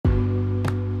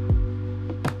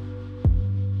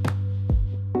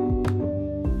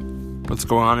What's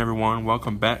going on, everyone?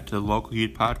 Welcome back to the Local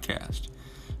Heat Podcast,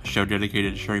 a show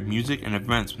dedicated to sharing music and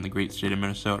events from the great state of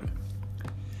Minnesota.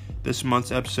 This month's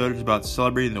episode is about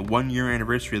celebrating the 1-year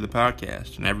anniversary of the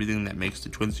podcast and everything that makes the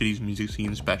Twin Cities music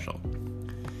scene special.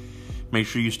 Make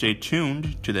sure you stay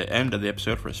tuned to the end of the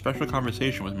episode for a special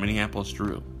conversation with Minneapolis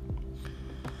Drew.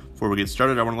 Before we get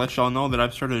started, I want to let y'all know that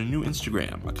I've started a new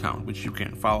Instagram account, which you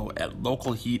can follow at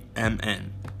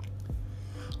LocalHeatMN.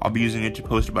 I'll be using it to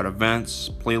post about events,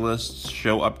 playlists,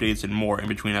 show updates, and more in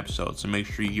between episodes, so make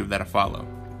sure you give that a follow.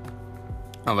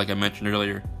 Like I mentioned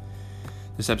earlier,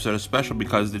 this episode is special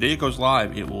because the day it goes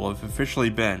live, it will have officially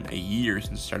been a year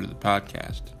since I started the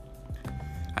podcast.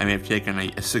 I may have taken a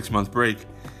 6-month break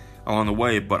along the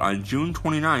way, but on June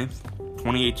 29th,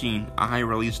 2018, I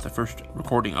released the first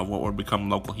recording of what would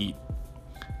become Local Heat.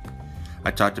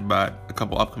 I talked about a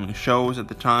couple upcoming shows at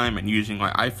the time, and using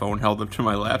my iPhone held up to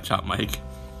my laptop mic,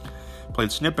 played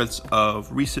snippets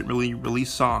of recently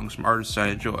released songs from artists I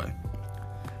enjoy.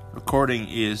 Recording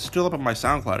is still up on my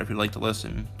SoundCloud if you'd like to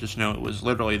listen. Just know it was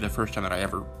literally the first time that I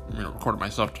ever recorded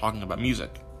myself talking about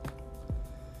music.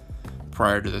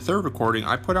 Prior to the third recording,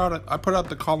 I put out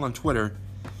the call on Twitter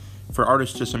for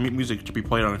artists to submit music to be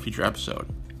played on a future episode.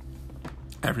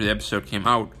 After the episode came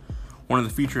out, one of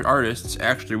the featured artists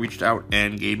actually reached out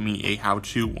and gave me a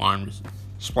how-to on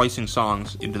splicing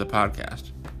songs into the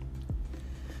podcast.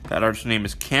 That artist's name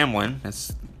is Camlin.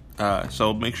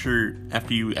 So make sure after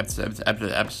the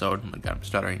episode, oh my god, I'm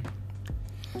stuttering.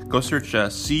 Go search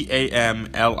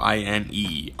Camline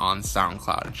on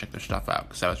SoundCloud and check their stuff out,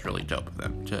 because that was really dope of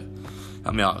them to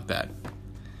help me out with that.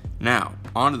 Now,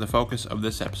 on to the focus of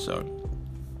this episode.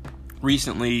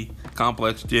 Recently,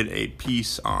 Complex did a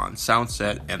piece on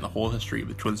Soundset and the whole history of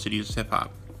the Twin Cities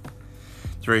hip-hop.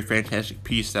 It's a very fantastic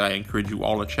piece that I encourage you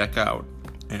all to check out,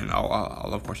 and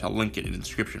I'll link it in the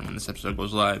description when this episode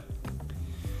goes live.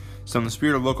 So in the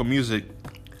spirit of local music,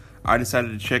 I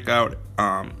decided to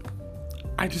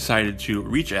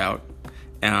reach out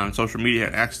on social media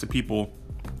and ask the people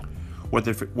what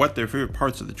their favorite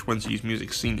parts of the Twin Cities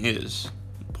music scene is.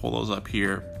 Pull those up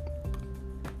here.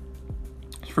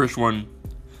 The first one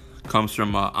comes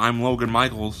from I'm Logan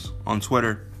Michaels on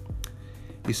Twitter.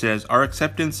 He says, "Our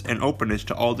acceptance and openness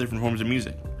to all different forms of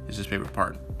music is his favorite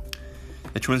part.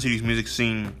 The Twin Cities music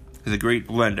scene is a great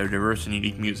blend of diverse and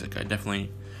unique music." I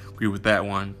definitely agree with that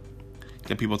one.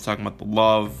 Get people talking about the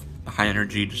love, the high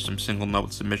energy, just some single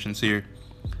note submissions here.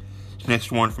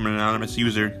 Next one from an anonymous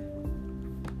user.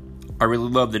 "I really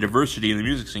love the diversity in the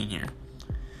music scene here.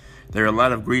 There are a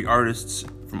lot of great artists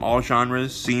from all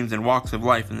genres, scenes, and walks of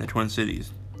life in the Twin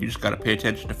Cities. You just gotta pay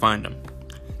attention to find them."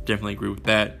 Definitely agree with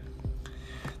that.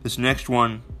 This next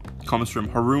one comes from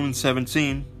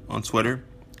Haroon17 on Twitter.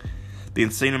 "The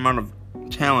insane amount of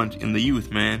talent in the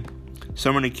youth, man.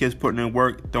 So many kids putting in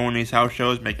work, throwing these house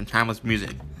shows, making timeless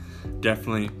music."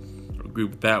 Definitely agree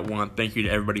with that one. Thank you to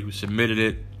everybody who submitted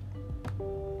it.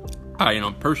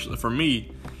 Personally, for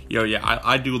me,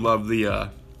 I do love the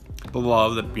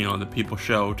love that the people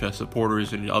show to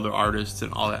supporters and other artists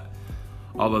and all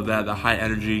of that, the high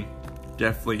energy.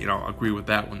 Definitely, agree with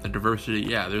that one. The diversity,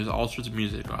 there's all sorts of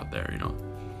music out there.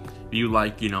 If you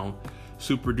like,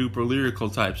 super duper lyrical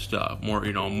type stuff, more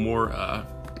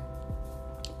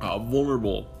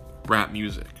vulnerable rap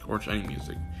music or any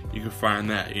music, you can find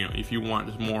that. If you want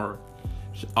just more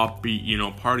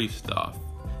upbeat, party stuff,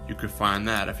 you could find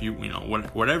that. If you,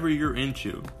 whatever you're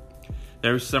into,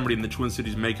 there's somebody in the Twin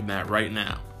Cities making that right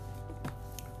now.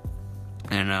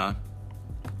 And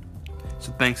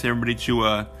so thanks everybody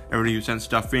who sent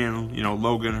stuff in,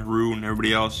 Logan, Haroon,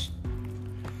 everybody else.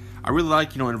 I really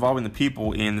like, involving the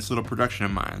people in this little production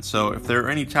of mine. So if there are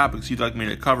any topics you'd like me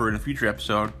to cover in a future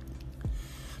episode,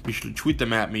 be sure to tweet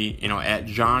them at me, at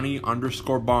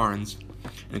Johnny_Barnes,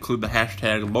 and include the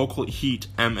hashtag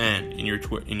LocalHeatMN in your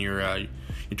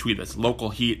tweet. That's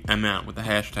LocalHeatMN with the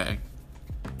hashtag.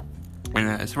 And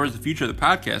as far as the future of the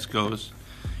podcast goes,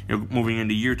 moving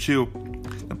into year 2,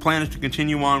 the plan is to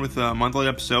continue on with monthly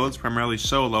episodes, primarily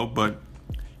solo, but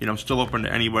still open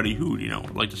to anybody who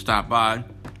would like to stop by.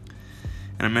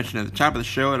 And I mentioned at the top of the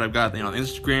show that I've got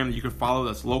Instagram that you can follow.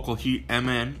 That's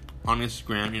LocalHeatMN on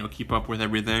Instagram. Keep up with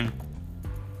everything.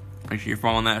 Make sure you're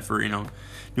following that for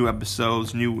new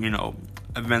episodes, new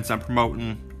events I'm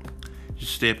promoting.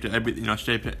 Just stay up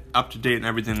to date on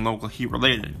everything Local Heat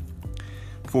related.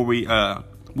 Before we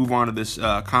move on to this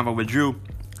convo with Drew,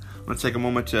 I want to take a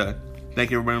moment to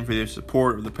thank everyone for their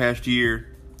support over the past year.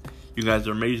 You guys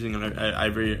are amazing, and I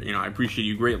appreciate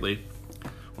you greatly.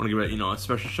 I want to give a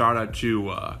special shout out to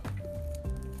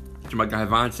my guy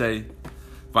Vante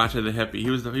the hippie. He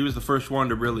was the first one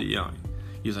to really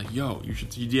He's like, yo, you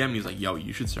should. He DM'd me. He's like, yo,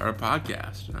 you should start a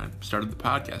podcast. And I started the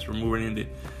podcast. We're moving into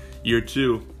year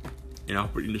 2. You know,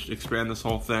 we can just expand this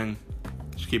whole thing.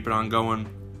 Just keep it on going.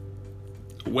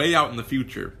 Way out in the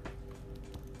future,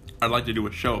 I'd like to do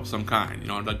a show of some kind. You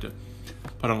know, I'd like to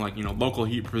put on like, you know, Local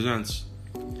Heat presents,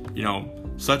 you know,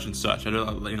 such and such.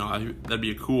 That'd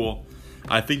be a cool.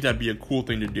 I think that'd be a cool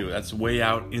thing to do. That's way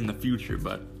out in the future,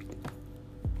 but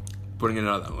putting it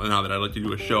out now that I'd like to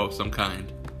do a show of some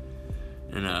kind.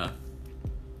 And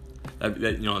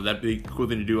that'd be a cool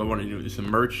thing to do. I want to do some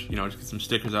merch, you know, just get some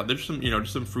stickers out. There's some, you know,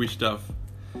 just some free stuff.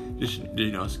 Just,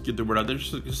 you know, get the word out. There's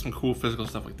just some cool physical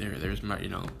stuff like there's my, you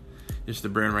know, just the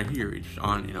brand right here, just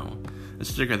on, you know, a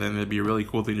sticker. Then that'd be a really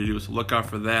cool thing to do. So look out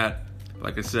for that.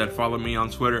 Like I said, follow me on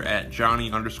Twitter at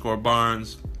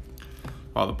Johnny_Barnes.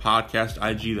 Follow the podcast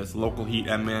IG. That's Local Heat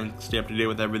MN. Stay up to date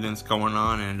with everything that's going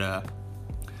on. And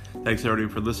thanks everybody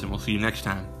for listening. We'll see you next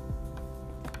time.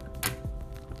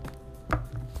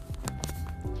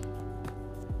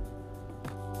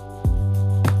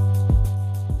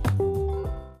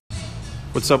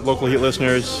 What's up, Local Heat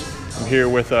listeners? I'm here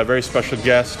with a very special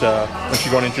guest. Why don't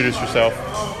you go and introduce yourself?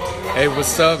 Hey,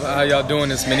 what's up? How y'all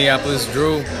doing? It's Minneapolis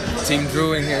Drew, Team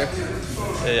Drew in here.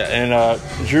 Yeah,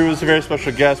 and Drew is a very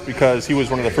special guest because he was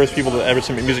one of the first people to ever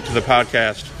submit music to the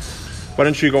podcast. Why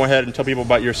don't you go ahead and tell people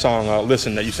about your song,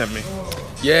 Listen, that you sent me?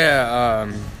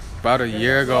 Yeah, about a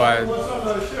year ago,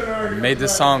 I made the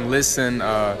song Listen,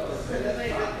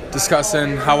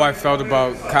 discussing how I felt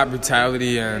about cop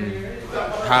brutality and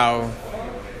how,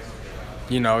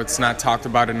 you know, it's not talked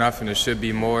about enough and it should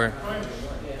be more.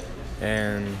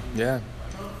 And yeah.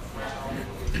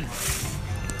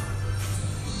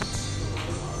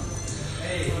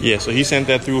 Yeah, so he sent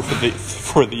that through for the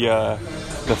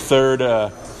third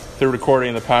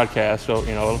recording of the podcast. So,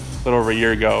 you know, a little over a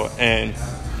year ago, and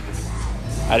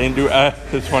I didn't do.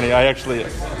 It's funny.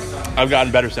 I've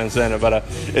gotten better since then. But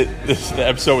the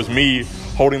episode was me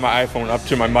holding my iPhone up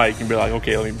to my mic and be like,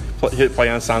 okay, let me hit play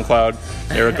on SoundCloud.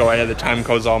 There we go. I had the time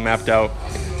codes all mapped out.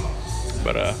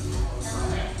 But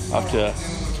I'll have to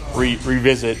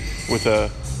revisit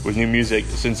with new music.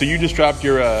 So you just dropped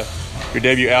your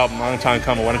debut album, Long Time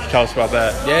Coming. Why don't you tell us about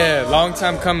that? Yeah, Long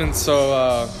Time Coming.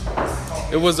 So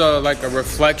it was like a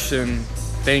reflection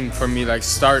thing for me, like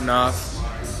starting off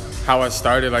how I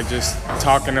started, like just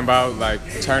talking about like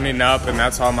turning up, and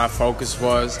that's all my focus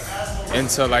was,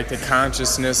 into like the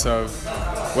consciousness of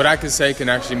what I could say can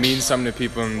actually mean something to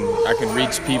people, and I can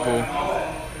reach people,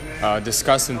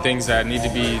 discussing things that need to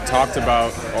be talked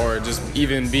about, or just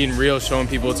even being real, showing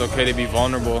people it's okay to be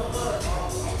vulnerable,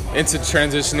 into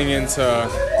transitioning into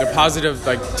the positive,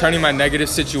 like turning my negative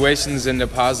situations into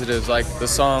positives. Like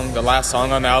the last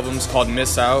song on the album is called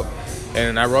Miss Out,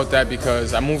 and I wrote that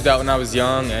because I moved out when I was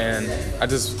young, and I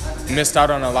just missed out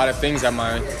on a lot of things that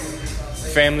my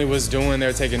family was doing. They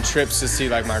were taking trips to see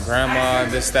like my grandma,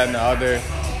 this, that, and the other,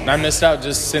 and I missed out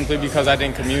just simply because I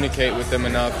didn't communicate with them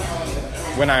enough.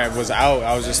 When I was out,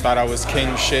 I was just thought I was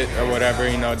king shit or whatever,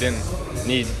 you know, didn't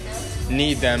need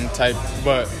them type.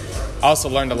 But I also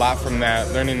learned a lot from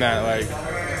that, learning that like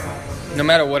no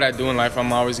matter what I do in life,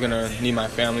 I'm always gonna need my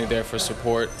family there for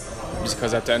support, just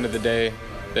because at the end of the day,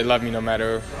 they love me no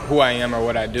matter who I am or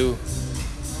what I do.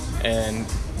 And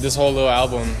this whole little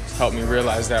album helped me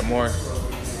realize that more.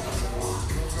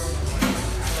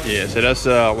 Yeah, so that's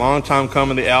Long Time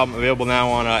Coming, the album, available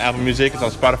now on Apple Music. It's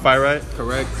on Spotify, right?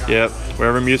 Correct. Yep.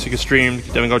 Wherever music is streamed,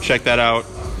 definitely go check that out.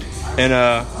 And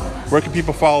where can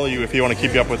people follow you if you want to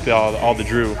keep you up with all the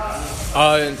Drew?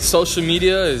 Social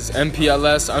media is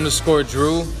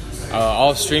MPLS_Drew.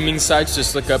 All streaming sites,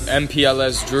 just look up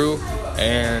MPLS Drew,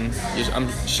 and I'm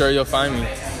sure you'll find me. All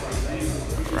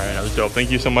right, that was dope. Thank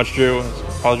you so much, Drew. It's a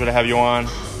pleasure to have you on.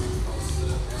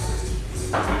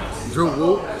 Drew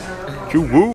Woo. Drew Woo.